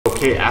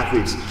okay,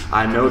 athletes,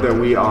 I know that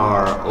we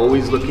are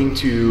always looking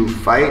to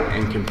fight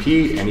and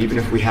compete, and even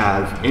if we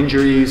have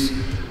injuries,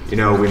 you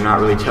know, we're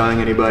not really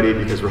telling anybody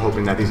because we're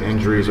hoping that these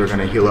injuries are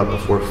gonna heal up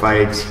before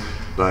fights.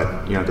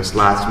 But, you know, this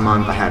last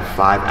month I had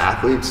 5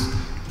 athletes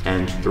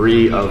and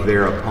 3 of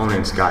their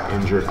opponents got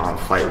injured on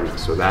fight week.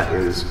 So that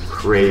is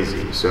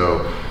crazy. So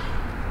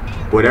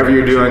whatever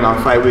you're doing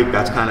on fight week,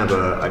 that's kind of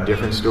a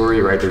different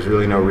story, right? There's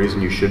really no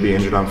reason you should be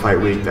injured on fight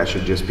week. That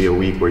should just be a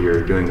week where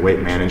you're doing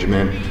weight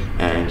management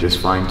and just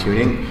fine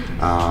tuning.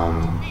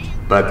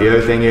 But the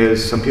other thing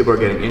is some people are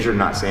getting injured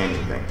not saying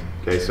anything.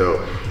 Okay,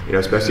 so, you know,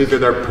 especially if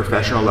you're at their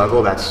professional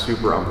level, that's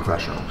super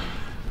unprofessional.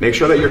 Make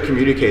sure that you're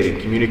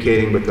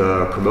communicating with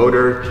the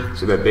promoter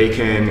so that they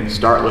can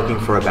start looking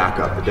for a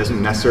backup. It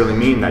doesn't necessarily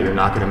mean that you're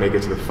not gonna make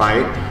it to the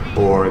fight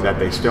or that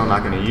they're still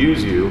not gonna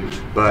use you,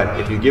 but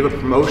if you give a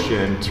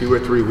promotion 2 or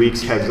 3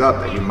 weeks heads up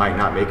that you might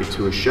not make it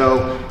to a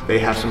show, they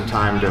have some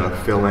time to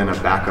fill in a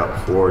backup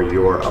for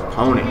your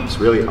opponent. It's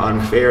really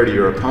unfair to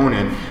your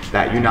opponent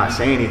that you not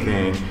say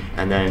anything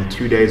and then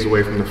 2 days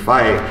away from the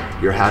fight,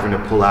 you're having to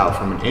pull out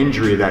from an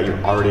injury that you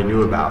already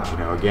knew about. You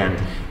know, again,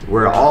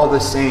 we're all the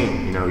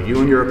same. You know, you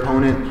and your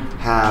opponent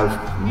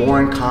have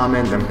more in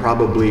common than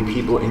probably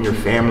people in your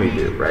family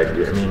do, right?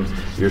 I mean,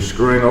 you're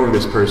screwing over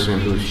this person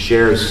who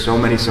shares so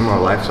many similar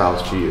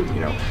lifestyles to you.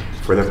 You know,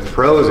 for the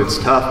pros, it's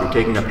tough. You're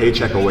taking a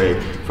paycheck away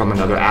from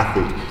another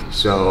athlete.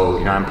 So,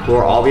 you know, I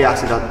implore all the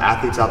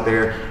athletes out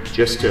there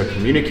just to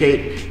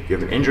communicate. If you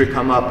have an injury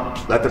come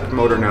up, let the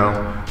promoter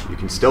know. You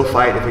can still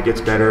fight if it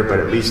gets better, but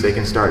at least they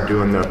can start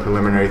doing the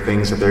preliminary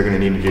things that they're going to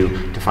need to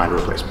do to find a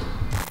replacement.